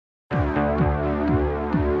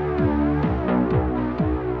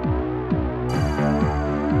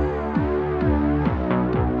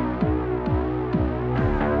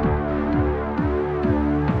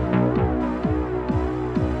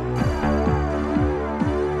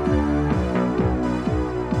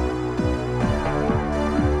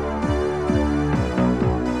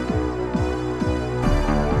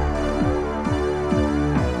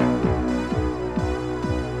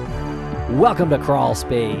Welcome to Crawl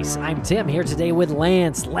Space. I'm Tim here today with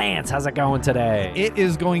Lance. Lance, how's it going today? It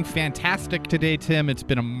is going fantastic today, Tim. It's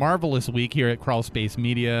been a marvelous week here at Crawl Space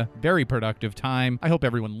Media. Very productive time. I hope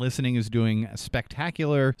everyone listening is doing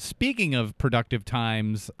spectacular. Speaking of productive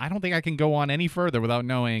times, I don't think I can go on any further without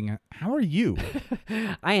knowing, how are you?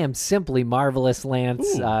 I am simply marvelous,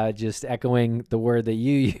 Lance. Just echoing the word that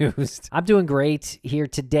you used. I'm doing great here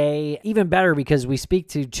today. Even better because we speak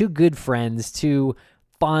to two good friends, two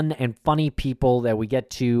fun and funny people that we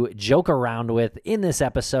get to joke around with in this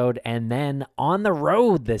episode and then on the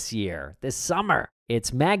road this summer.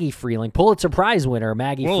 It's Maggie Freleng, Pulitzer Prize winner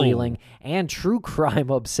Maggie Freleng, and true crime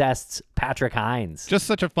obsessed Patrick Hinds. Just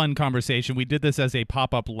such a fun conversation. We did this as a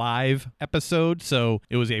pop-up live episode, so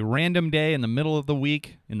it was a random day in the middle of the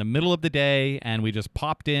week, in the middle of the day, and we just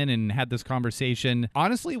popped in and had this conversation.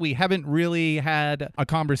 Honestly, we haven't really had a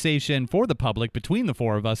conversation for the public between the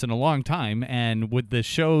four of us in a long time, and with the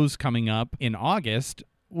shows coming up in August,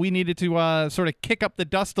 we needed to sort of kick up the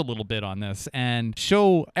dust a little bit on this and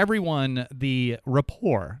show everyone the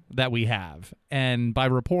rapport that we have. And by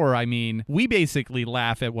rapport, I mean we basically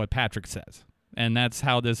laugh at what Patrick says. And that's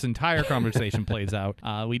how this entire conversation plays out.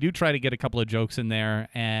 We do try to get a couple of jokes in there.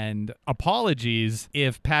 And apologies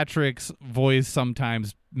if Patrick's voice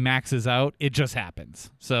sometimes maxes out. It just happens.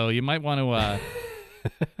 So you might want to...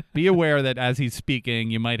 be aware that as he's speaking,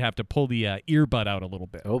 you might have to pull the earbud out a little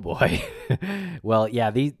bit. Oh, boy. Well, yeah,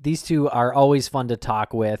 these two are always fun to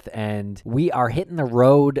talk with, and we are hitting the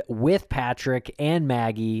road with Patrick and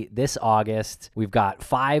Maggie this August. We've got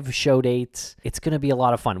 5 show dates. It's going to be a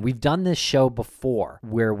lot of fun. We've done this show before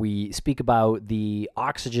where we speak about the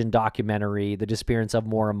Oxygen documentary, The Disappearance of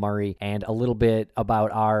Maura Murray, and a little bit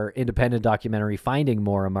about our independent documentary, Finding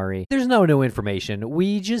Maura Murray. There's no new information.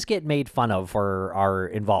 We just get made fun of for our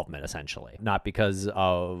involvement, essentially. Not because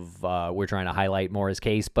of we're trying to highlight Maura's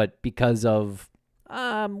case, but because of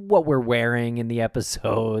what we're wearing in the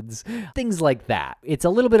episodes, things like that. It's a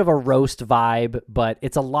little bit of a roast vibe, but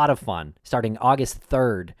it's a lot of fun. Starting August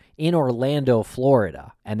 3rd in Orlando,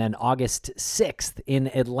 Florida, and then August 6th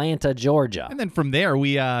in Atlanta, Georgia. And then from there,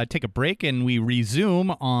 we take a break and we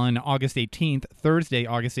resume on August 18th, Thursday,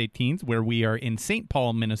 August 18th, where we are in St.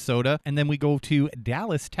 Paul, Minnesota. And then we go to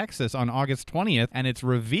Dallas, Texas on August 20th. And it's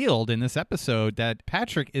revealed in this episode that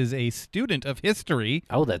Patrick is a student of history.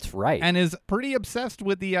 Oh, that's right. And is pretty obsessed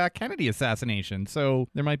with the Kennedy assassination. So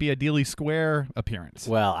there might be a Dealey Square appearance.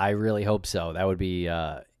 Well, I really hope so. That would be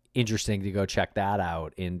interesting to go check that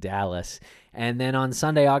out in Dallas. And then on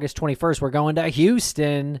Sunday, August 21st, we're going to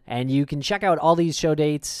Houston. And you can check out all these show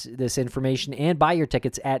dates, this information, and buy your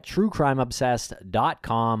tickets at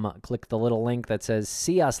truecrimeobsessed.com. Click the little link that says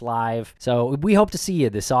See Us Live. So we hope to see you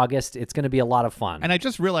this August. It's going to be a lot of fun. And I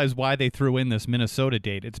just realized why they threw in this Minnesota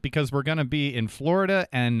date. It's because we're going to be in Florida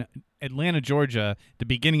and Atlanta, Georgia, the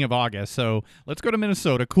beginning of August. So let's go to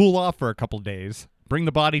Minnesota, cool off for a couple days. Bring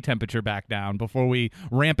the body temperature back down before we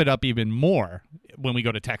ramp it up even more when we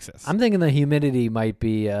go to Texas. I'm thinking the humidity might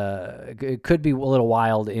be, it could be a little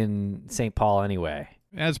wild in St. Paul anyway.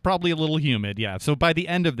 It's probably a little humid, yeah. So by the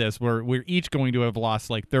end of this, we're each going to have lost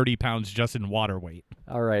like 30 pounds just in water weight.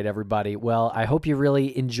 All right, everybody. Well, I hope you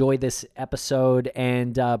really enjoy this episode.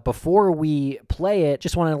 And before we play it,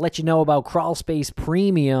 just want to let you know about Crawl Space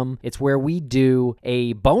Premium. It's where we do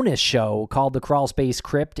a bonus show called the Crawl Space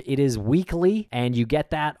Crypt. It is weekly, and you get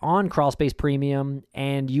that on Crawl Space Premium.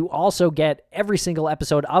 And you also get every single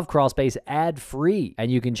episode of Crawl Space ad-free.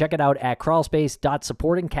 And you can check it out at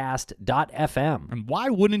crawlspace.supportingcast.fm. And why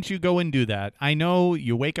wouldn't you go and do that? I know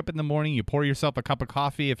you wake up in the morning, you pour yourself a cup of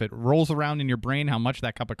coffee. If it rolls around in your brain how much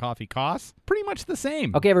that cup of coffee costs, pretty much the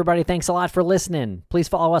same. Okay, everybody, thanks a lot for listening. Please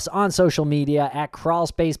follow us on social media at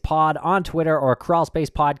CrawlSpacePod on Twitter or CrawlSpace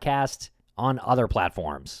Podcast on other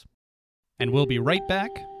platforms. And we'll be right back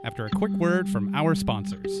after a quick word from our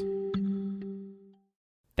sponsors.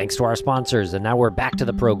 Thanks to our sponsors, and now we're back to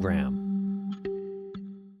the program.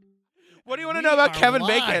 What do you want to know about Kevin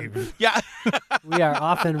Bacon? Yeah. We are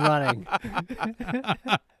off and running.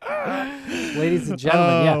 Ladies and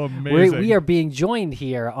gentlemen, we are being joined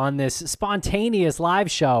here on this spontaneous live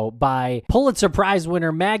show by Pulitzer Prize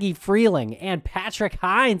winner Maggie Freleng and Patrick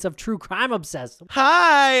Hinds of True Crime Obsessed.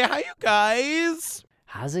 Hi, how you guys?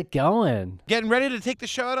 How's it going? Getting ready to take the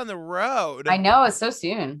show out on the road. I know, it's so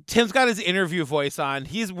soon. Tim's got his interview voice on.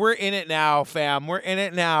 We're in it now, fam. We're in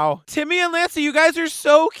it now. Timmy and Lancey, you guys are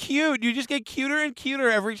so cute. You just get cuter and cuter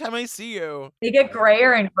every time I see you. They get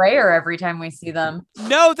grayer and grayer every time we see them.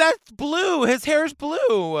 No, that's blue. His hair is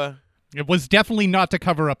blue. It was definitely not to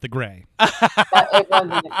cover up the gray. It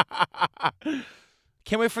wasn't.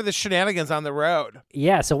 Can't wait for the shenanigans on the road.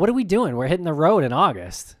 Yeah, so what are we doing? We're hitting the road in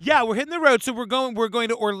August. Yeah, we're hitting the road. So we're going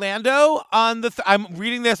to Orlando on the I'm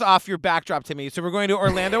reading this off your backdrop to me. So we're going to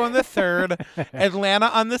Orlando on the 3rd, Atlanta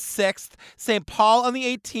on the 6th, St. Paul on the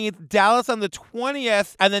 18th, Dallas on the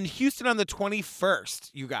 20th, and then Houston on the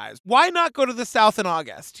 21st, you guys. Why not go to the South in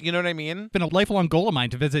August? You know what I mean? Been a lifelong goal of mine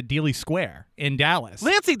to visit Dealey Square in Dallas.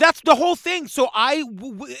 Lancey, that's the whole thing. So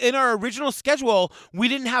in our original schedule, we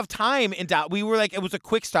didn't have time in Dallas. We were like, it was a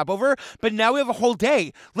quick stopover, but now we have a whole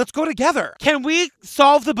day. Let's go together. Can we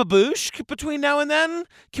solve the babushka between now and then?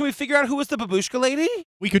 Can we figure out who was the babushka lady?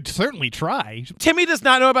 We could certainly try. Timmy does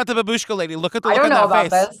not know about the babushka lady. Look at the I look don't on know that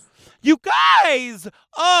about face. this. You guys!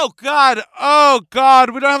 Oh, God.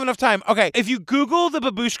 We don't have enough time. Okay, if you Google the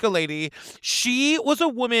babushka lady, she was a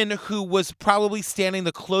woman who was probably standing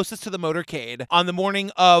the closest to the motorcade on the morning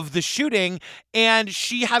of the shooting, and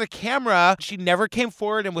she had a camera. She never came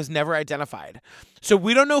forward and was never identified. So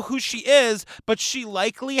we don't know who she is, but she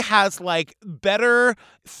likely has, like, better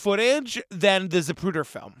footage than the Zapruder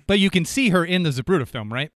film. But you can see her in the Zapruder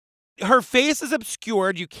film, right? Her face is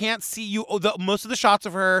obscured. You can't see most of the shots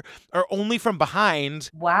of her are only from behind.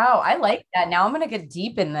 Wow, I like that. Now I'm going to get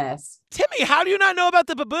deep in this. Timmy, how do you not know about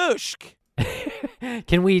the babushk?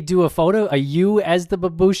 Can we do a you as the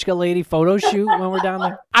babushka lady photo shoot when we're down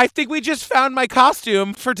there? I think we just found my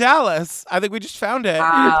costume for Dallas. I think we just found it.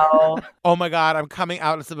 Wow. Oh my God, I'm coming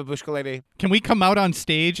out as the babushka lady. Can we come out on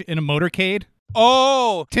stage in a motorcade?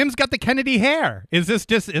 Oh, Tim's got the Kennedy hair. Is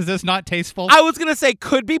this not tasteful? I was going to say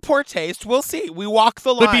could be poor taste. We'll see. We walk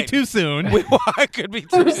the line. Could be too soon. Could be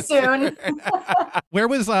Too soon. Where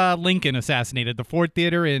was Lincoln assassinated? The Ford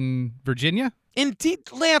Theater in Virginia? Indeed,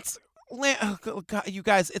 Lance, oh God, you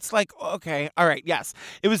guys, it's like, okay, all right, yes.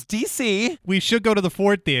 It was D.C. We should go to the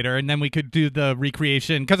Ford Theater, and then we could do the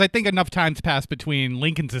recreation, because I think enough time's passed between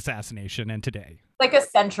Lincoln's assassination and today. Like a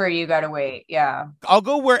century, you got to wait. Yeah. I'll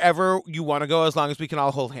go wherever you want to go as long as we can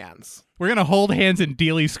all hold hands. We're going to hold hands in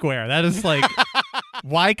Dealey Square. That is like,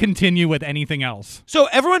 why continue with anything else? So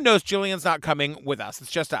everyone knows Jillian's not coming with us.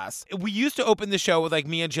 It's just us. We used to open the show with like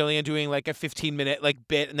me and Jillian doing like a 15-minute like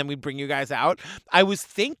bit, and then we'd bring you guys out. I was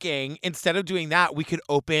thinking instead of doing that, we could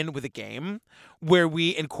open with a game where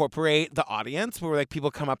we incorporate the audience, where like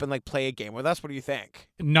people come up and like play a game with us. What do you think?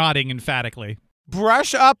 Nodding emphatically.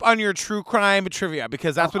 Brush up on your true crime trivia,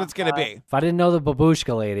 because that's what it's going to be. If I didn't know the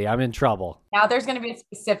babushka lady, I'm in trouble. Now there's going to be a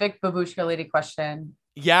specific babushka lady question.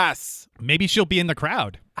 Yes. Maybe she'll be in the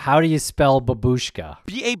crowd. How do you spell babushka?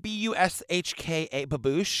 Babushka.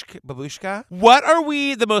 Babushka. What are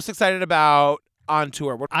we the most excited about on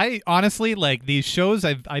tour? I honestly, like, these shows,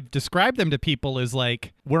 I've described them to people as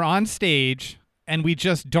like, we're on stage and we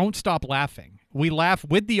just don't stop laughing. We laugh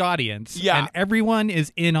with the audience, and everyone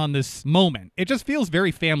is in on this moment. It just feels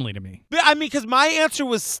very family to me. I mean, because my answer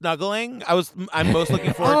was snuggling. I'm most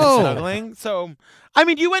looking forward to snuggling. So, I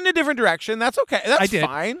mean, you went in a different direction. That's okay. That's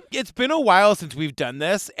fine. It's been a while since we've done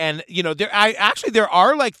this, and you know, there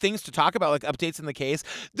are like things to talk about, like updates in the case.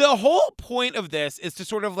 The whole point of this is to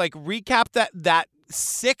sort of like recap that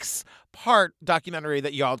 6-part documentary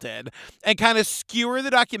that y'all did and kind of skewer the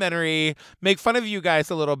documentary, make fun of you guys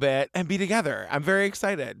a little bit, and be together. I'm very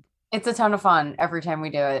excited. It's a ton of fun every time we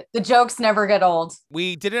do it. The jokes never get old.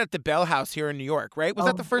 We did it at the Bell House here in New York, right? Was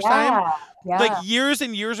that the first time? Yeah. Like years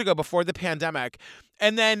and years ago before the pandemic.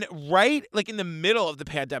 And then right like in the middle of the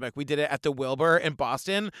pandemic, we did it at the Wilbur in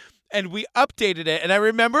Boston. And we updated it. And I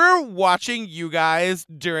remember watching you guys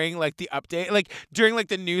during like the update, like during like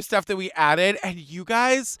the new stuff that we added. And you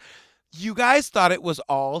guys thought it was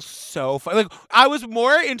all so fun. Like I was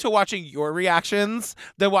more into watching your reactions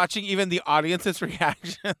than watching even the audience's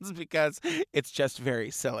reactions, because it's just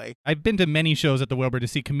very silly. I've been to many shows at the Wilbur to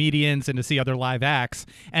see comedians and to see other live acts,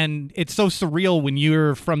 and it's so surreal when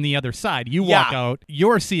you're from the other side. You walk out,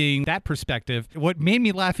 you're seeing that perspective. What made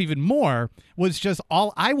me laugh even more was just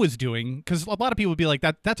all I was doing, because a lot of people would be like,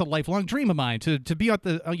 that's a lifelong dream of mine to be at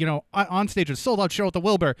the on stage a sold out show at the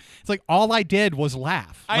Wilbur. It's like all I did was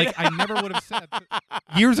laugh. I never would have said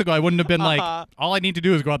years ago. I wouldn't have been like, all I need to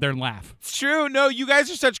do is go out there and laugh. It's true. No, you guys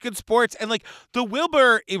are such good sports. And like the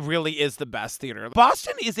Wilbur, it really is the best theater.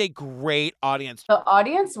 Boston is a great audience. The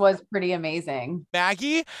audience was pretty amazing.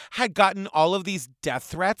 Maggie had gotten all of these death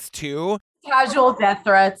threats too. Casual death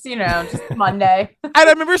threats, just Monday. And I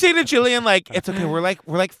remember saying to Jillian, like, it's okay. We're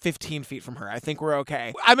like 15 feet from her. I think we're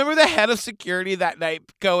okay. I remember the head of security that night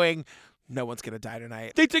going, no one's going to die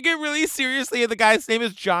tonight. They took it really seriously, and the guy's name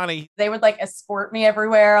is Johnny. They would like escort me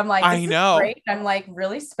everywhere. I'm like, this I know. is great. I'm like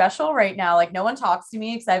really special right now. Like no one talks to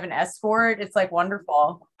me because I have an escort. It's like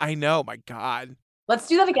wonderful. I know. My God. Let's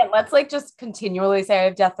do that again. Let's like just continually say I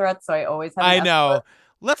have death threats. So I always have an I know. escort.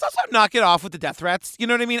 Let's also knock it off with the death threats. You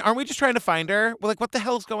know what I mean? Aren't we just trying to find her? We're like, what the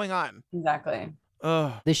hell's going on? Exactly.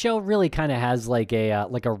 Ugh. The show really kind of has like a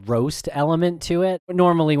roast element to it.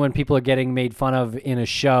 Normally, when people are getting made fun of in a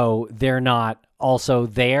show, they're not also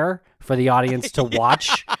there for the audience to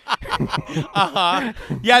watch.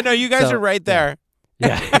 Yeah, no, you guys are right there.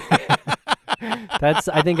 Yeah. That's,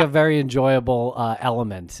 I think, a very enjoyable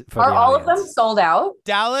element for the audience. Are all of them sold out?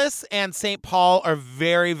 Dallas and St. Paul are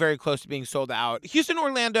very, very close to being sold out. Houston,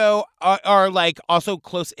 Orlando are like also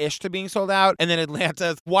close-ish to being sold out. And then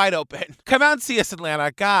Atlanta's wide open. Come out and see us,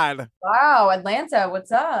 Atlanta. God. Wow, Atlanta,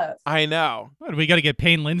 what's up? I know. What, we got to get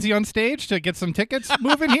Payne Lindsay on stage to get some tickets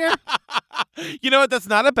moving here? You know what? That's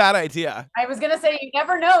not a bad idea. I was going to say, you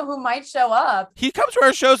never know who might show up. He comes to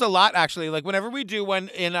our shows a lot, actually. Like whenever we do one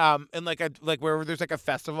in like wherever there's like a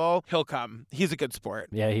festival, he'll come. He's a good sport.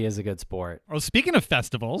 Yeah, he is a good sport. Oh, speaking of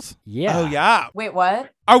festivals. Yeah. Oh, yeah. Wait, what?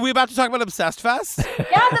 Are we about to talk about Obsessed Fest?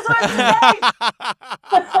 Yeah, that's what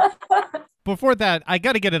I'm saying. Before that, I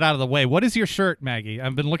got to get it out of the way. What is your shirt, Maggie?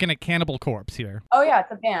 I've been looking at Cannibal Corpse here. Oh, yeah,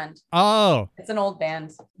 it's a band. Oh. It's an old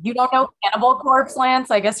band. You don't know Cannibal Corpse, Lance?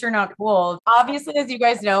 I guess you're not cool. Obviously, as you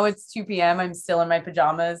guys know, it's 2 p.m. I'm still in my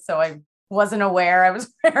pajamas, so I wasn't aware I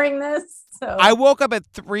was wearing this. So I woke up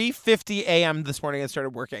at 3:50 a.m. this morning and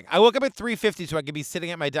started working. I woke up at 3:50 so I could be sitting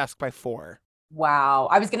at my desk by 4. Wow.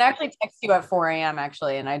 I was going to actually text you at 4 a.m.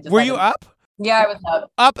 actually, and I just Were you up? Yeah, I was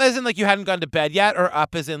up. Up as in like you hadn't gone to bed yet, or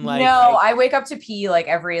up as in like... No, I wake up to pee like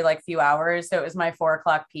every few hours. So it was my 4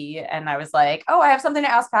 o'clock pee. And I was like, oh, I have something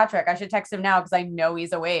to ask Patrick. I should text him now because I know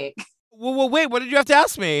he's awake. Well, wait, what did you have to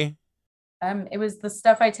ask me? It was the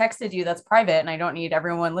stuff I texted you that's private and I don't need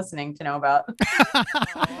everyone listening to know about.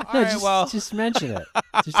 Just mention it.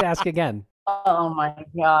 Just ask again. Oh my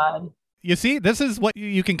God. You see, this is what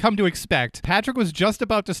you can come to expect. Patrick was just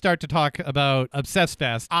about to start to talk about Obsessed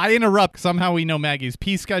Fest. I interrupt. Somehow we know Maggie's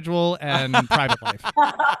pee schedule and private life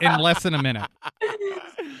in less than a minute.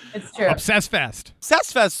 It's true. Obsessed Fest.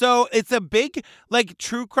 Obsessed Fest. So it's a big like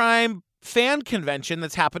true crime fan convention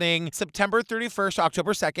that's happening September 31st,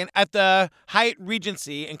 October 2nd at the Hyatt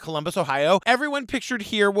Regency in Columbus, Ohio. Everyone pictured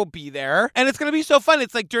here will be there. And it's going to be so fun.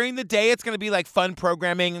 It's like during the day, it's going to be like fun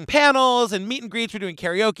programming and panels and meet and greets. We're doing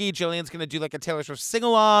karaoke. Jillian's going to do like a Taylor Swift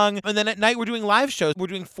sing-along. And then at night, we're doing live shows. We're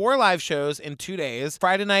doing 4 live shows in 2 days.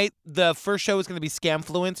 Friday night, the first show is going to be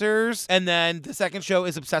Scamfluencers. And then the second show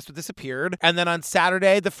is Obsessed with Disappeared. And then on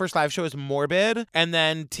Saturday, the first live show is Morbid. And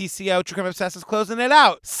then TCO, True Crime Obsessed, is closing it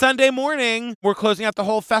out. Sunday morning, we're closing out the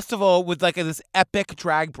whole festival with like this epic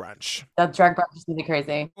drag brunch. That drag brunch is going to be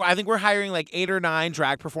crazy. I think we're hiring like 8 or 9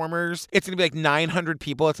 drag performers. It's going to be like 900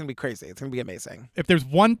 people. It's going to be crazy. It's going to be amazing. If there's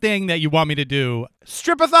one thing that you want me to do...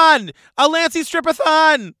 Strip-a-thon! A Lancey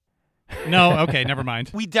strip-a-thon! No, okay, never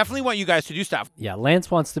mind. We definitely want you guys to do stuff. Yeah,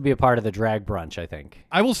 Lance wants to be a part of the drag brunch, I think.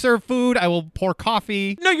 I will serve food. I will pour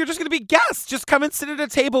coffee. No, you're just going to be guests. Just come and sit at a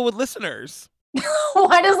table with listeners.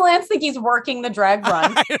 Why does Lance think he's working the drag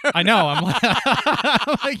brunch? I know. I'm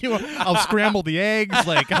like, I'll scramble the eggs.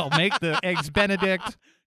 Like, I'll make the eggs Benedict.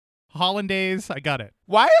 Hollandaise. I got it.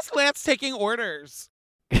 Why is Lance taking orders?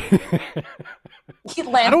 Lance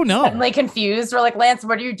I don't know. Suddenly confused. We're like, Lance,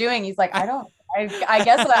 what are you doing? He's like, I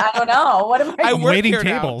guess I don't know. What am I I'm work waiting here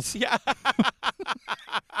now. tables. Yeah.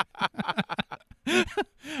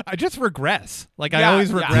 I just regress. Like, I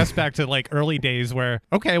always regress back to like early days where,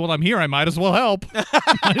 okay, well, I'm here. I might as well help.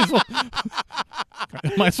 might as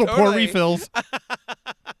well pour Totally. refills.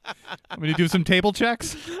 I'm going to do some table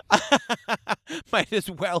checks. Might as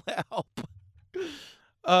well help.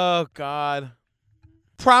 Oh, God.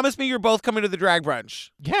 Promise me you're both coming to the drag brunch.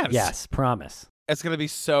 Yes. Yes, promise. It's going to be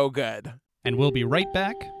so good. And we'll be right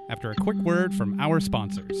back after a quick word from our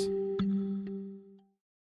sponsors.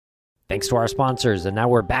 Thanks to our sponsors, and now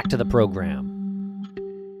we're back to the program.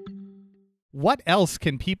 What else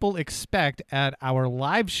can people expect at our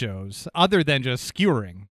live shows other than just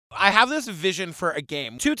skewering? I have this vision for a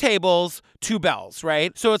game. 2 tables, 2 bells,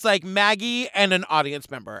 right? So it's like Maggie and an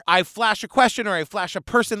audience member. I flash a question or I flash a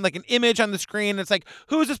person, like an image on the screen. It's like,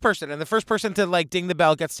 who is this person? And the first person to like ding the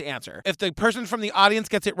bell gets to answer. If the person from the audience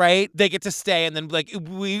gets it right, they get to stay. And then like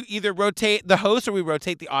we either rotate the host or we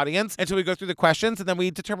rotate the audience until we go through the questions and then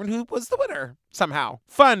we determine who was the winner somehow.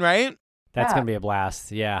 Fun, right? That's Yeah. going to be a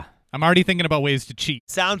blast. Yeah. I'm already thinking about ways to cheat.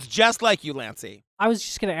 Sounds just like you, Lancey. I was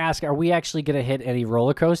just going to ask, are we actually going to hit any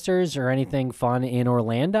roller coasters or anything fun in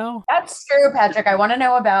Orlando? That's true, Patrick. I want to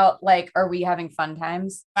know about, like, are we having fun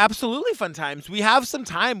times? Absolutely fun times. We have some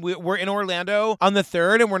time. We're in Orlando on the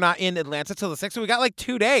 3rd and we're not in Atlanta till the 6th. So we got like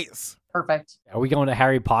 2 days. Perfect. Are we going to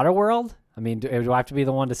Harry Potter World? I mean, do I have to be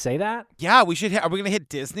the one to say that? Yeah, we should. Are we going to hit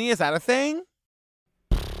Disney? Is that a thing?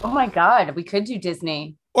 Oh my God, we could do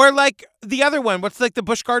Disney. Or like the other one, what's like the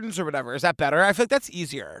Busch Gardens or whatever? Is that better? I feel like that's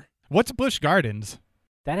easier. What's Busch Gardens?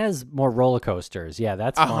 That has more roller coasters. Yeah,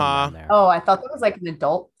 that's fun down there. Oh, I thought that was like an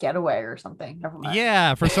adult getaway or something. Never mind.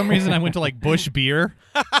 Yeah, for some reason I went to like Busch Beer.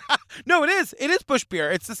 No, it is. It is Busch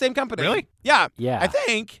Beer. It's the same company. Really? Yeah. Yeah. I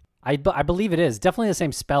think. I believe it is. Definitely the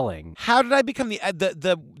same spelling. How did I become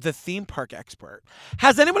the theme park expert?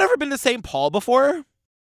 Has anyone ever been to St. Paul before?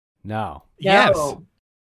 No. Yes. No.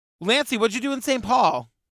 Lancey, what'd you do in St. Paul?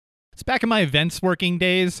 It's back in my events working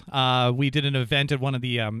days. We did an event at one of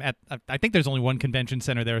the I think there's only one convention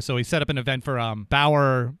center there, so we set up an event for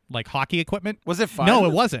Bauer like hockey equipment. Was it fun? No,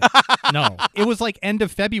 it wasn't. No, it was like end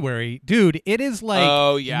of February, dude. It is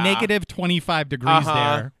like negative 25 degrees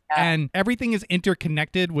there. And everything is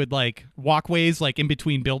interconnected with like walkways like in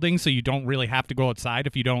between buildings, so you don't really have to go outside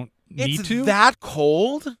if you don't need to. It's that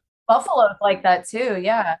cold? Buffalo's like that too,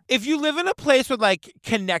 yeah. If you live in a place with like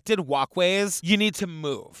connected walkways, you need to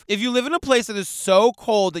move. If you live in a place that is so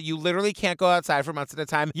cold that you literally can't go outside for months at a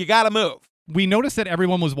time, you gotta move. We noticed that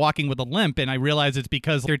everyone was walking with a limp, and I realized it's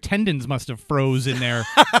because their tendons must have froze in their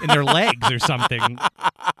legs or something.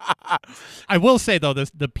 I will say though,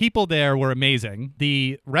 the people there were amazing.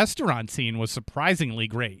 The restaurant scene was surprisingly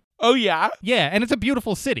great. Oh, yeah? Yeah, and it's a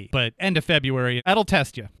beautiful city, but end of February, that'll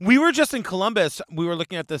test you. We were just in Columbus. We were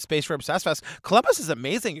looking at the space for Obsessed Fest. Columbus is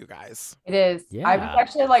amazing, you guys. It is. Yeah. I was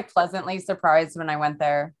actually like pleasantly surprised when I went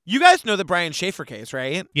there. You guys know the Brian Schaefer case,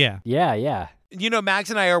 right? Yeah. Yeah. You know,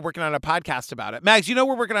 Mags and I are working on a podcast about it. Mags, you know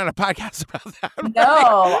we're working on a podcast about that. Right? No.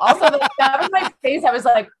 Also, that was my face. I was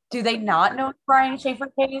like, do they not know Brian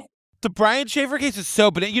Schaefer case? The Brian Schaefer case is so,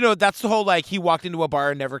 but you know, that's the whole like he walked into a bar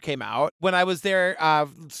and never came out. When I was there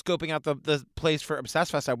scoping out the place for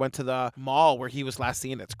Obsessed Fest, I went to the mall where he was last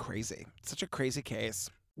seen. It's crazy. It's such a crazy case.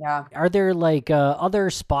 Yeah. Are there like other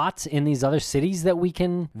spots in these other cities that we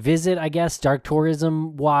can visit, I guess, dark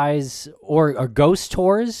tourism wise or ghost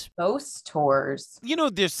tours? Ghost tours. You know,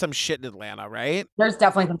 there's some shit in Atlanta, right? There's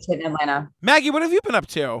definitely some shit in Atlanta. Maggie, what have you been up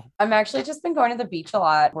to? I'm actually just been going to the beach a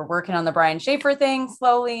lot. We're working on the Brian Schaefer thing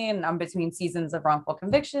slowly, and I'm between seasons of wrongful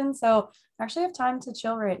conviction. So I actually have time to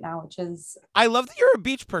chill right now, which is... I love that you're a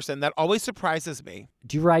beach person. That always surprises me.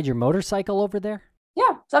 Do you ride your motorcycle over there?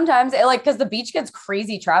 Yeah, sometimes because the beach gets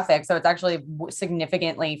crazy traffic. So it's actually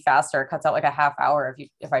significantly faster. It cuts out like a half hour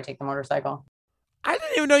if I take the motorcycle. I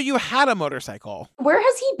didn't even know you had a motorcycle. Where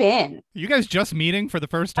has he been? You guys just meeting for the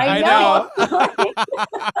first time? I know.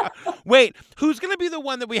 Wait, who's going to be the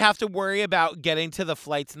one that we have to worry about getting to the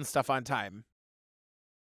flights and stuff on time?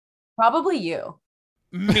 Probably you.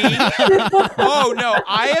 Me? Oh, no.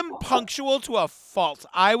 I am punctual to a fault.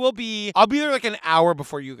 I'll be there like an hour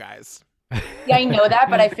before you guys. Yeah, I know that,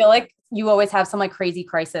 but I feel like you always have some like crazy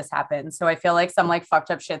crisis happen. So I feel like some like fucked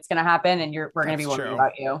up shit's gonna happen, and we're gonna be worried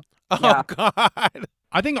about you. Oh yeah. God.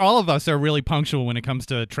 I think all of us are really punctual when it comes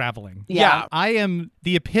to traveling. Yeah. I am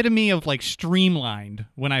the epitome of like streamlined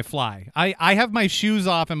when I fly. I have my shoes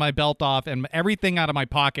off and my belt off and everything out of my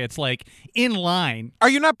pockets like in line. Are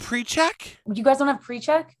you not pre-check? You guys don't have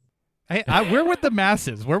pre-check? We're with the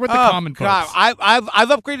masses. We're with the common God. folks. I've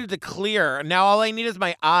upgraded to clear. Now all I need is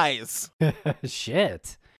my eyes.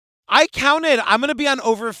 Shit. I counted. I'm going to be on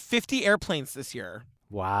over 50 airplanes this year.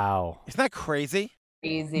 Wow. Isn't that crazy?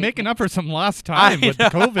 Crazy. Making up for some lost time with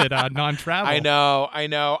COVID non-travel. I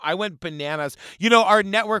know. I went bananas. You know, our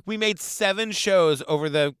network, we made 7 shows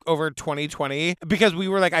over 2020 because we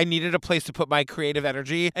were like, I needed a place to put my creative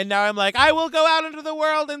energy. And now I'm like, I will go out into the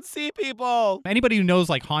world and see people. Anybody who knows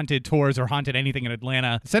like haunted tours or haunted anything in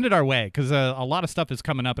Atlanta, send it our way because a lot of stuff is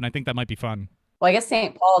coming up and I think that might be fun. Well, I guess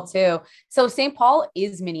St. Paul too. So St. Paul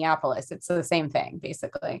is Minneapolis. It's the same thing,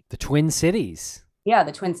 basically. The Twin Cities. Yeah,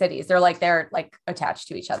 the Twin Cities. They're like attached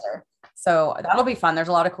to each other. So that'll be fun. There's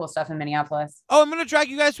a lot of cool stuff in Minneapolis. Oh, I'm going to drag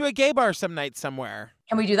you guys to a gay bar some night somewhere.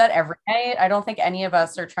 Can we do that every night? I don't think any of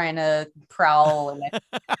us are trying to prowl.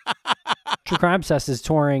 True Crime Obsessed is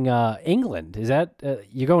touring England. Is that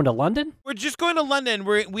you going to London? We're just going to London.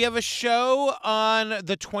 We have a show on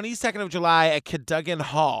the 22nd of July at Cadogan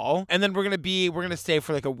Hall, and then we're gonna stay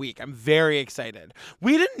for like a week. I'm very excited.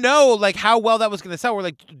 We didn't know like how well that was gonna sell. We're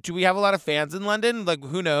like, do we have a lot of fans in London? Like,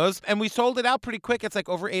 who knows? And we sold it out pretty quick. It's like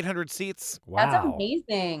over 800 seats. Wow. That's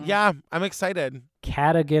amazing. Yeah, I'm excited.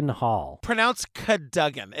 Cadogan Hall. Pronounced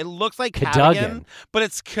Cadogan. It looks like Cadogan. Cadogan, but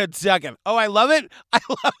it's Cadogan. Oh, I love it.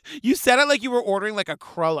 You said it like you were ordering like a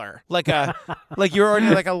cruller, like you were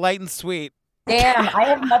ordering like a light and sweet. Damn, I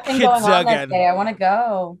have nothing going on that Cadogan. day. I want to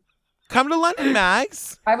go. Come to London,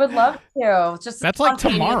 Mags. I would love to. Just That's like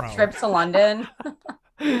spontaneous tomorrow. trip to London.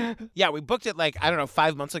 Yeah, we booked it like, I don't know,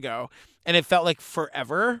 5 months ago, and it felt like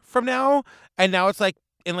forever from now, and now it's like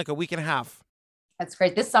in like a week and a half. That's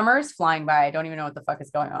great. This summer is flying by. I don't even know what the fuck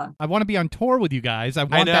is going on. I want to be on tour with you guys. I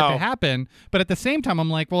want that to happen. But at the same time, I'm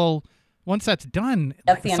like, well, once that's done,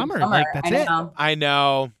 that's the summer. Like, that's it. I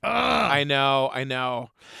know. I know.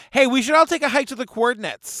 Hey, we should all take a hike to the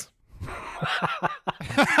coordinates.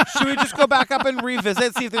 Should we just go back up and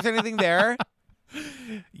revisit, see if there's anything there?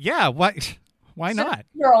 Yeah. Why not?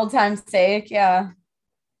 For old time's sake, yeah.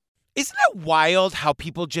 Isn't it wild how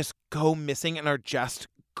people just go missing and are just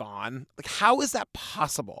gone? Like, how is that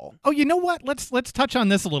possible? Oh, you know what? Let's touch on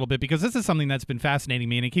this a little bit, because this is something that's been fascinating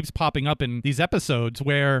me, and it keeps popping up in these episodes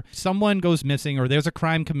where someone goes missing or there's a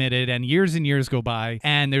crime committed and years go by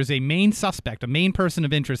and there's a main suspect, a main person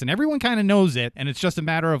of interest, and everyone kind of knows it, and it's just a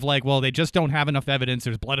matter of like, well, they just don't have enough evidence.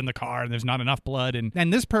 There's blood in the car and there's not enough blood,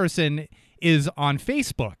 and this person is on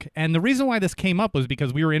Facebook. And the reason why this came up was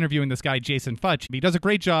because we were interviewing this guy, Jason Futch. He does a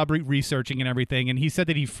great job researching and everything, and he said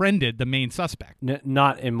that he friended the main suspect.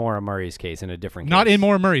 Not in Maura Murray's case, in a different case. Not in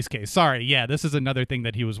Maura Murray's case. Sorry. Yeah, this is another thing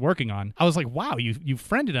that he was working on. I was like, wow, you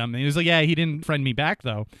friended him. And he was like, yeah, he didn't friend me back,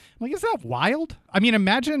 though. I'm like, is that wild? I mean,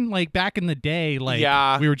 imagine, like, back in the day,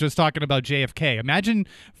 like, we were just talking about JFK. Imagine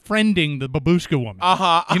friending the babushka woman.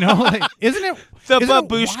 Uh-huh. You know, like, isn't it? The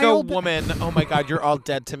babushka woman. Oh, my God, you're all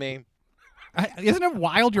dead to me. Isn't it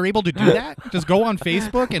wild you're able to do that? Just go on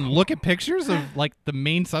Facebook and look at pictures of, like, the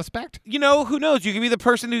main suspect? You know, who knows? You could be the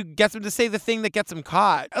person who gets him to say the thing that gets him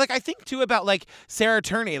caught. Like, I think, too, about, like, Sarah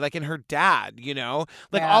Turney, like, and her dad, you know?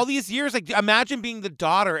 Like, all these years, like, imagine being the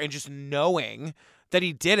daughter and just knowing that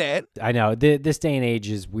he did it. I know. This day and age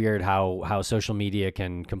is weird how social media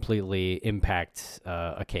can completely impact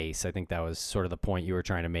a case. I think that was sort of the point you were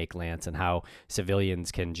trying to make, Lance, and how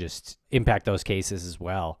civilians can just impact those cases as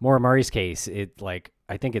well. Maura Murray's case,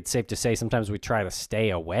 I think it's safe to say sometimes we try to stay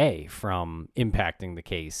away from impacting the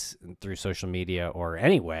case through social media or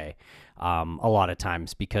any way. A lot of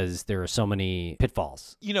times because there are so many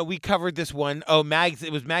pitfalls. You know, we covered this one. Oh, Maggie,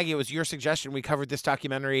 it was your suggestion. We covered this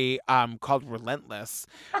documentary called Relentless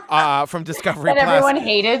from Discovery that Plus. Everyone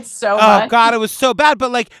hated so much. Oh, God, it was so bad.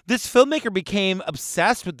 But, like, this filmmaker became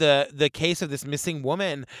obsessed with the case of this missing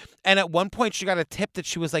woman. And at one point, she got a tip that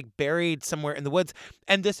she was, like, buried somewhere in the woods.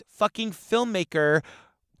 And this fucking filmmaker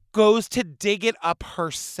goes to dig it up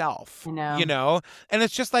herself, you know? And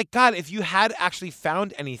it's just like, God, if you had actually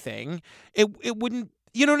found anything, it wouldn't,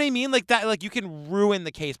 you know what I mean? Like that, like you can ruin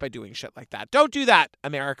the case by doing shit like that. Don't do that,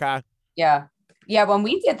 America. Yeah. Yeah, when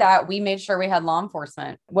we did that, we made sure we had law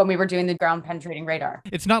enforcement when we were doing the ground penetrating radar.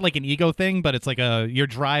 It's not like an ego thing, but it's like your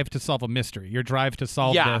drive to solve a mystery. Your drive to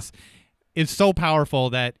solve this is so powerful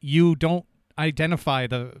that you don't identify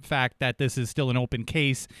the fact that this is still an open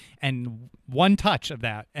case, and one touch of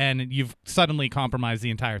that and you've suddenly compromised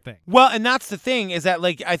the entire thing. Well, and that's the thing, is that,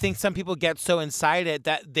 like, I think some people get so inside it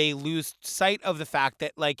that they lose sight of the fact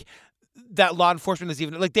that, like, that law enforcement is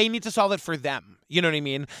even, like, they need to solve it for them. You know what I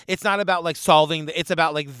mean? It's not about, like, it's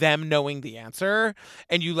about, like, them knowing the answer,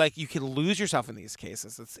 and you can lose yourself in these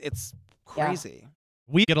cases. It's crazy. Yeah.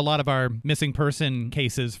 We get a lot of our missing person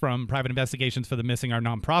cases from Private Investigations for the Missing, our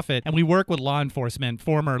nonprofit, and we work with law enforcement,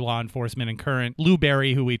 former law enforcement and current. Lou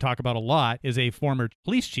Berry, who we talk about a lot, is a former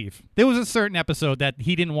police chief. There was a certain episode that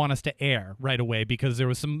he didn't want us to air right away because there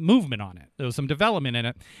was some movement on it. There was some development in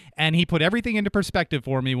it, and he put everything into perspective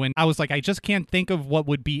for me when I was like, I just can't think of what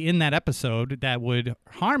would be in that episode that would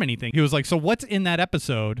harm anything. He was like, so what's in that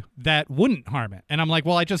episode that wouldn't harm it? And I'm like,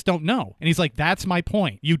 well, I just don't know. And he's like, that's my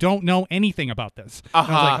point. You don't know anything about this. I was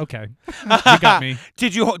like, okay, you got me.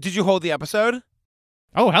 Did you hold the episode?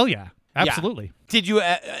 Oh, hell yeah. Absolutely. Yeah. Did you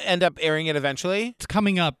end up airing it eventually? It's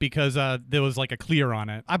coming up because there was like a clear on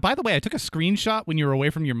it. By the way, I took a screenshot when you were away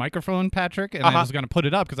from your microphone, Patrick, and I was going to put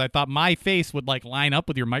it up because I thought my face would like line up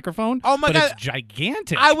with your microphone. Oh my God. It's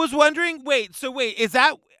gigantic. I was wondering, is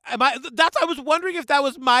that, I was wondering if that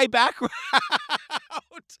was my background.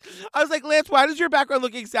 I was like, Lance, why does your background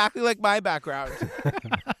look exactly like my background?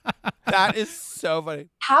 That is so funny.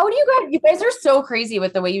 How do you guys are so crazy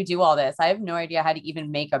with the way you do all this. I have no idea how to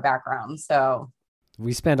even make a background. So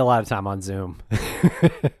we spend a lot of time on Zoom.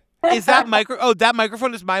 Is that that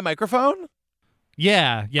microphone is my microphone?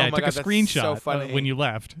 Yeah. I took a screenshot so funny. When you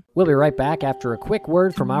left. We'll be right back after a quick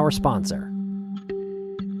word from our sponsor.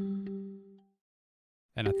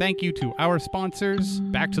 And a thank you to our sponsors.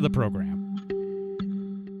 Back to the program.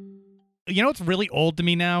 You know what's really old to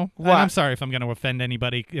me now? What? And I'm sorry if I'm going to offend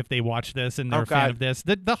anybody if they watch this and they're a fan God. of this.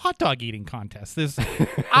 The hot dog eating contest. This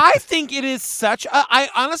I think it is such a, I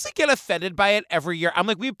honestly get offended by it every year. I'm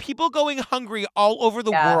like, we have people going hungry all over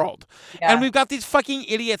the world. Yeah. And we've got these fucking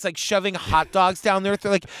idiots like shoving hot dogs down there.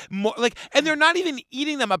 They're like, more, like, and they're not even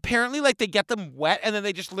eating them. Apparently, like they get them wet and then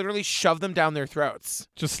they just literally shove them down their throats.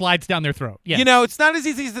 just slides down their throat. Yeah. You know, it's not as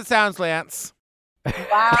easy as it sounds, Lance.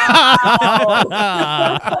 Wow.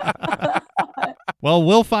 Well,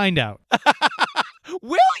 we'll find out.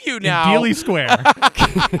 Will you In now? Dealey Square.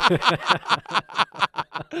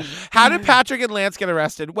 How did Patrick and Lance get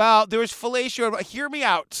arrested? Well, there was fellatio. Hear me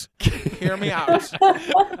out. Hear me out.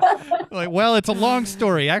 Like, well, it's a long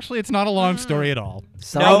story. Actually, it's not a long story at all.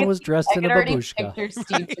 Someone was dressed I in a can already babushka. picture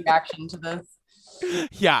Steve's reaction to this.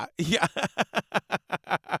 Yeah. Yeah.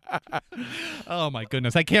 Oh my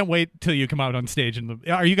goodness! I can't wait till you come out on stage.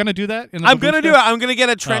 Are you going to do that? In the I'm going to babushka? do it. I'm going to get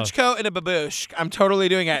a trench coat and a baboosh. I'm totally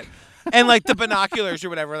doing it. And like the binoculars or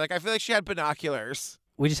whatever. Like I feel like she had binoculars.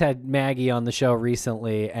 We just had Maggie on the show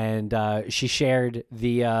recently, and she shared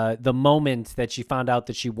the moment that she found out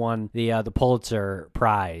that she won the Pulitzer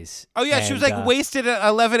Prize. Oh yeah, she was And, like wasted at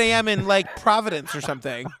 11 a.m. in like Providence or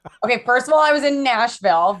something. Okay, first of all, I was in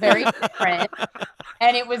Nashville, very different,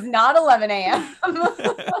 and it was not 11 a.m.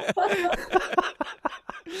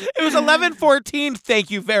 It was 11:14.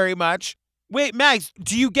 Thank you very much. Wait, Mags,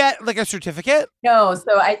 do you get like a certificate? No,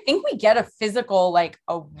 so I think we get a physical like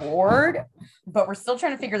award, but we're still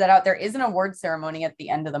trying to figure that out. There is an award ceremony at the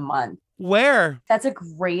end of the month. Where? That's a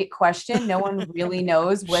great question. No one really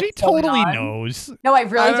knows what's She going totally on. knows. No, I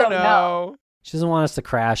really I don't know. know. She doesn't want us to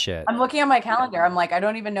crash it. I'm looking at my calendar. I'm like, I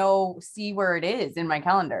don't even see where it is in my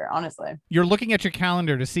calendar, honestly. You're looking at your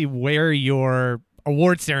calendar to see where your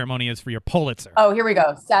award ceremony is for your Pulitzer. Oh, here we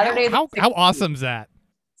go. Saturday. How 16th. awesome's that?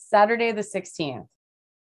 Saturday the 16th.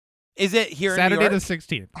 Is it here Saturday in New the York?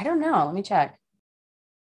 16th. I don't know. Let me check.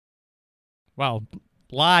 Well,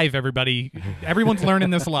 live, everybody. Everyone's learning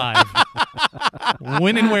this live.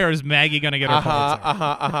 When and where is Maggie going to get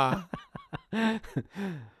her Pulitzer?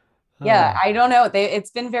 Yeah, I don't know. It's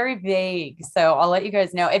been very vague. So I'll let you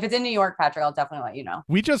guys know. If it's in New York, Patrick, I'll definitely let you know.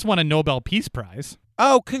 We just won a Nobel Peace Prize.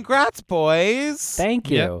 Oh, congrats, boys. Thank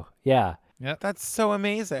you. Yeah. That's so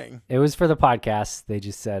amazing. It was for the podcast. They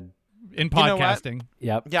just said, In You know what? podcasting.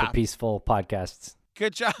 yep, Yeah. for peaceful podcasts.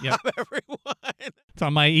 Good job, Yep. everyone. It's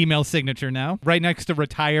on my email signature now, right next to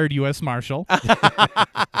retired U.S. Marshal.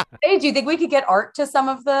 Hey, do you think we could get Art to some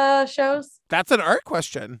of the shows? That's an art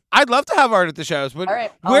question. I'd love to have Art at the shows. But All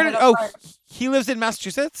right. I'll where hit did? up Oh, Art. he lives in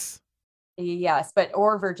Massachusetts. Yes,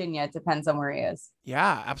 or Virginia. It depends on where he is.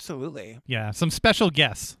 Yeah, absolutely. Yeah, some special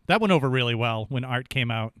guests. That went over really well when Art came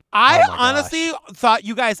out. I Oh my honestly thought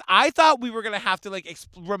I thought we were gonna have to like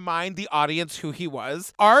remind the audience who he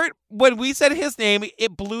was. Art, when we said his name,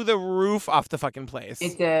 it blew the roof off the fucking place.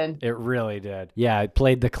 It did. It really did. Yeah, I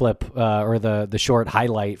played the clip or the short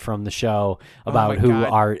highlight from the show about my who God.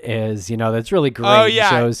 Art is. You know, that's really great. Oh, yeah. It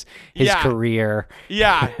shows his Yeah. career.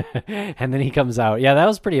 Yeah. And then he comes out. Yeah, that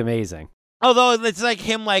was pretty amazing. Although it's like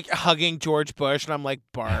him like hugging George Bush, and I'm like,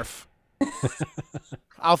 barf.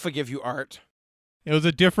 I'll forgive you, Art. It was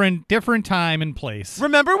a different time and place.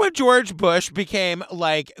 Remember when George Bush became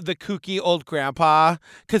like the kooky old grandpa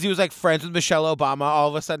because he was like friends with Michelle Obama all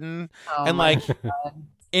of a sudden, Oh and my like God.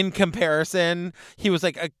 in comparison, he was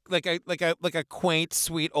like a quaint,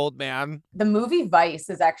 sweet old man. The movie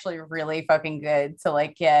Vice is actually really fucking good to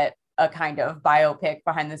like get a kind of biopic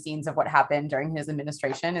behind the scenes of what happened during his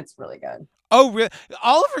administration. It's really good. Oh, really?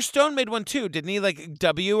 Oliver Stone made one too, didn't he? Like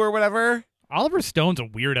W or whatever. Oliver Stone's a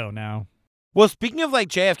weirdo now. Well, speaking of like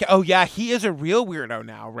JFK, oh yeah, he is a real weirdo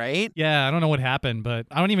now, right? Yeah, I don't know what happened, but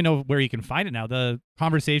I don't even know where you can find it now. The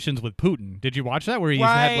Conversations with Putin. Did you watch that where he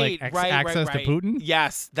had like access to Putin?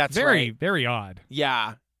 Yes, that's very, right. very odd.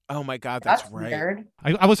 Yeah. Oh my God, that's right. Weird.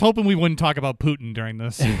 I was hoping we wouldn't talk about Putin during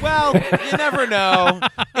this. Well, you never know.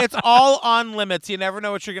 It's all on limits. You never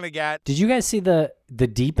know what you're gonna get. Did you guys see the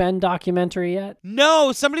Deep End documentary yet?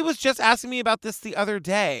 No, somebody was just asking me about this the other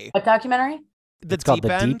day. What documentary? It's called The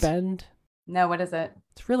Deep End. No, what is it?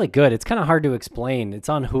 It's really good. It's kind of hard to explain. It's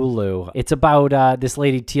on Hulu. It's about this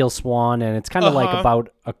lady, Teal Swan, and it's kind of like about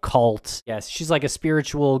a cult. Yes, she's like a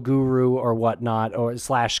spiritual guru or whatnot, or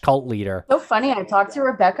 / cult leader. So funny. I talk to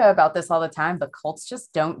Rebecca about this all the time, but cults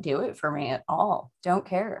just don't do it for me at all. Don't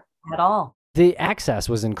care at all. The access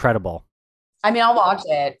was incredible. I mean, I'll watch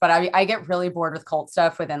it, but I get really bored with cult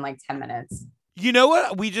stuff within like 10 minutes. You know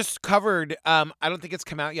what we just covered? I don't think it's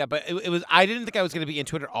come out yet, but it was. I didn't think I was going to be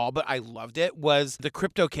into it at all, but I loved it. Was the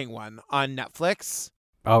Crypto King one on Netflix?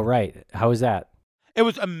 Oh, right. How was that? It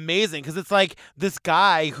was amazing because it's like this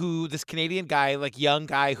Canadian guy, like young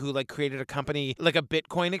guy who like created a company, like a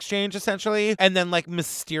Bitcoin exchange essentially, and then like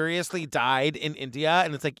mysteriously died in India.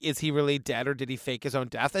 And it's like, is he really dead or did he fake his own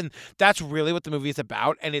death? And that's really what the movie is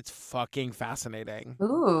about. And it's fucking fascinating.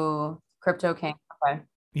 Ooh, Crypto King. Okay.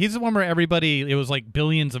 He's the one where it was like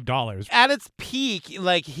billions of dollars. At its peak,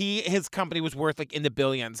 like his company was worth like in the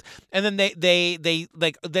billions. And then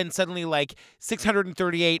then suddenly like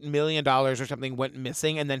 $638 million or something went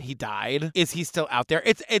missing and then he died. Is he still out there?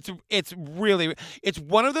 It's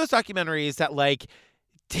one of those documentaries that like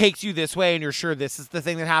takes you this way and you're sure this is the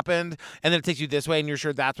thing that happened, and then it takes you this way and you're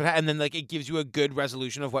sure that's what happened, and then like it gives you a good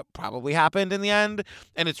resolution of what probably happened in the end,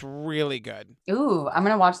 and it's really good. Ooh, I'm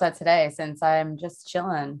gonna watch that today since I'm just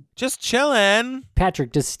chilling.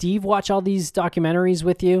 Patrick, does Steve watch all these documentaries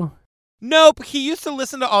with you? Nope. He used to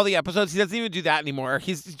listen to all the episodes. He doesn't even do that anymore.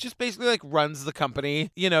 He's just basically like runs the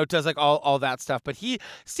company, does like all that stuff. But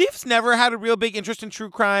Steve's never had a real big interest in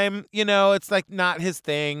true crime. It's like not his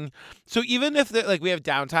thing. So even if like we have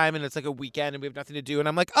downtime and it's like a weekend and we have nothing to do and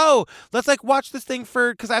I'm like, oh, let's like watch this thing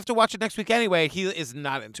because I have to watch it next week anyway. He is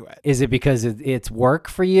not into it. Is it because it's work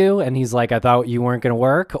for you and he's like, I thought you weren't going to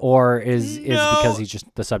work, or is it because he's just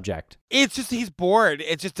the subject? It's just he's bored.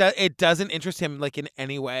 It doesn't interest him like in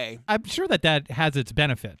any way. I'm sure that has its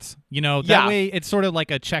benefits. That way it's sort of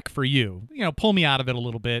like a check for you. Pull me out of it a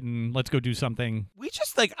little bit and let's go do something. We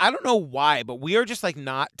just like, I don't know why, but we are just like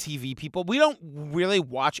not TV people. We don't really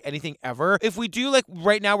watch anything ever. If we do, like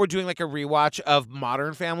right now we're doing like a rewatch of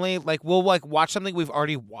Modern Family. Like we'll like watch something we've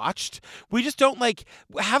already watched. We just don't like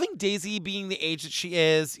having Daisy being the age that she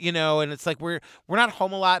is, and it's like we're not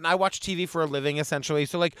home a lot, and I watch TV for a living essentially.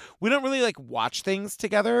 So like we don't really like watch things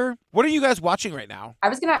together. What are you guys watching right now? I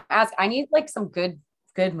was gonna ask, I need like some good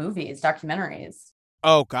movies, documentaries.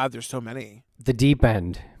 Oh God, there's so many. The Deep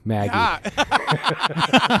End, Maggie. Yeah.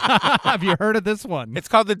 Have you heard of this one? It's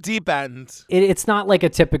called The Deep End. It's not like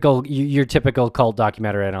your typical cult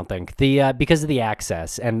documentary, I don't think. Because of the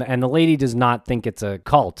access, and the lady does not think it's a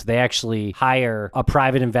cult. They actually hire a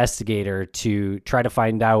private investigator to try to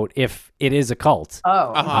find out if it is a cult.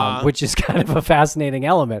 Oh, which is kind of a fascinating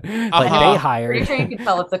element. Like they hired. Pretty sure you can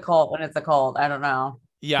tell it's a cult when it's a cult. I don't know.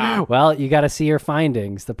 Yeah. Well, you got to see her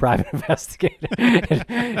findings, the private investigator.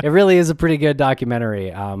 It really is a pretty good documentary.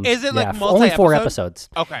 Is it like only 4 episodes?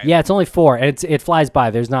 Okay. Yeah, it's only 4. It flies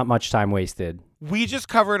by. There's not much time wasted. We just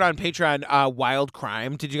covered on Patreon Wild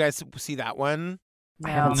Crime. Did you guys see that one?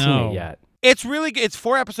 I haven't seen it yet. It's really good. It's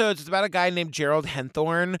 4 episodes. It's about a guy named Gerald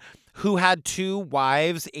Henthorne who had 2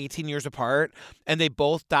 wives 18 years apart, and they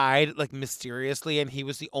both died like mysteriously, and he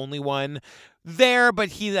was the only one there, but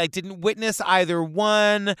he like didn't witness either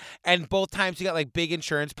one, and both times he got like big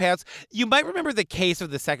insurance payouts. You might remember the case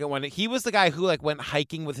of the second one. He was the guy who like went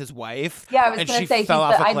hiking with his wife. Yeah, I was and gonna she say fell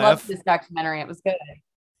off a cliff. I loved this documentary. It was good.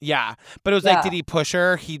 Yeah, but it was like, did he push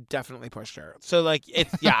her? He definitely pushed her. So like,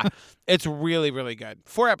 it's it's really, really good.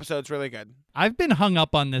 4 episodes, really good. I've been hung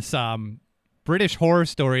up on this British horror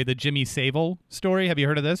story, the Jimmy Savile story. Have you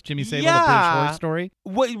heard of this? Jimmy Savile, a British horror story?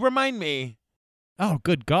 What? Remind me. Oh,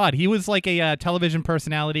 good God. He was like a television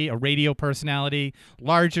personality, a radio personality,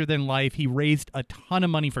 larger than life. He raised a ton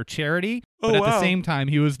of money for charity, but at the same time,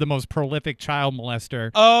 he was the most prolific child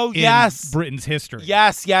molester in Britain's history.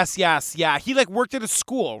 Yes. Yeah. He like worked at a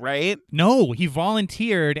school, right? No, he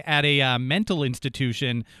volunteered at a mental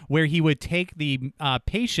institution where he would take the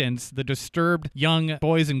patients, the disturbed young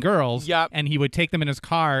boys and girls, and he would take them in his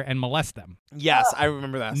car and molest them. Yes, I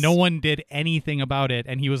remember that. No one did anything about it,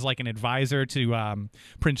 and he was like an advisor to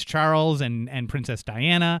Prince Charles and Princess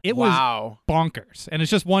Diana. It was bonkers, and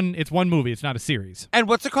it's one movie. It's not a series. And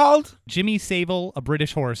what's it called? Jimmy Savile, a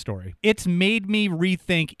British horror story. It's made me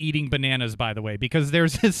rethink eating bananas, by the way, because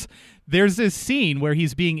there's this scene where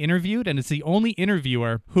he's being interviewed, and it's the only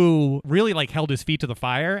interviewer who really like held his feet to the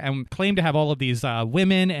fire and claimed to have all of these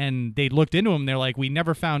women, and they looked into him. They're like, we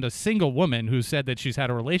never found a single woman who said that she's had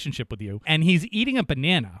a relationship with you. And he's eating a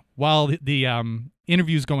banana while the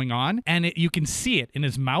interview's going on, and you can see it in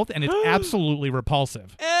his mouth, and it's absolutely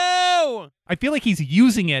repulsive. Ew! I feel like he's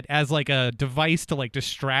using it as like a device to like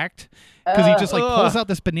distract, because he just like pulls out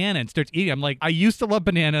this banana and starts eating. I'm like, I used to love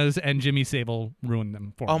bananas, and Jimmy Savile ruined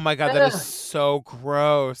them for me. Oh my God, that is so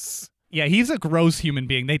gross. Yeah, he's a gross human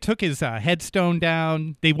being. They took his headstone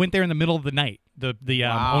down. They went there in the middle of the night. The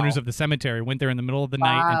owners of the cemetery went there in the middle of the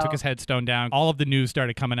night and took his headstone down. All of the news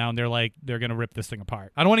started coming out, and they're like, they're going to rip this thing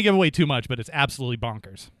apart. I don't want to give away too much, but it's absolutely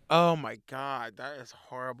bonkers. Oh my God, that is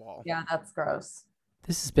horrible. Yeah, that's gross.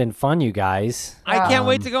 This has been fun, you guys. I can't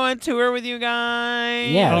wait to go on tour with you guys.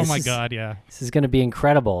 Yeah. Oh my God, yeah. This is going to be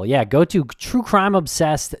incredible. Yeah, go to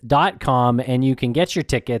truecrimeobsessed.com and you can get your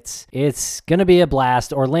tickets. It's going to be a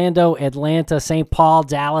blast. Orlando, Atlanta, St. Paul,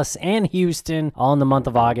 Dallas, and Houston, all in the month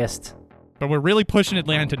of August. But we're really pushing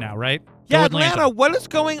Atlanta now, right? Yeah, Go Atlanta, what is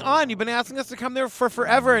going on? You've been asking us to come there for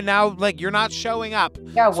forever, and now, you're not showing up.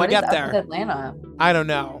 Yeah, So what is get up there. with Atlanta? I don't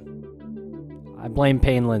know. I blame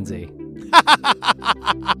Payne Lindsay.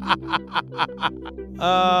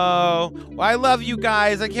 Oh, well, I love you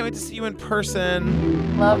guys. I can't wait to see you in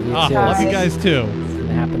person. Love you too. Love you guys too. It's going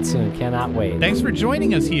to happen soon. Cannot wait. Thanks for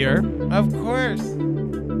joining us here. Of course.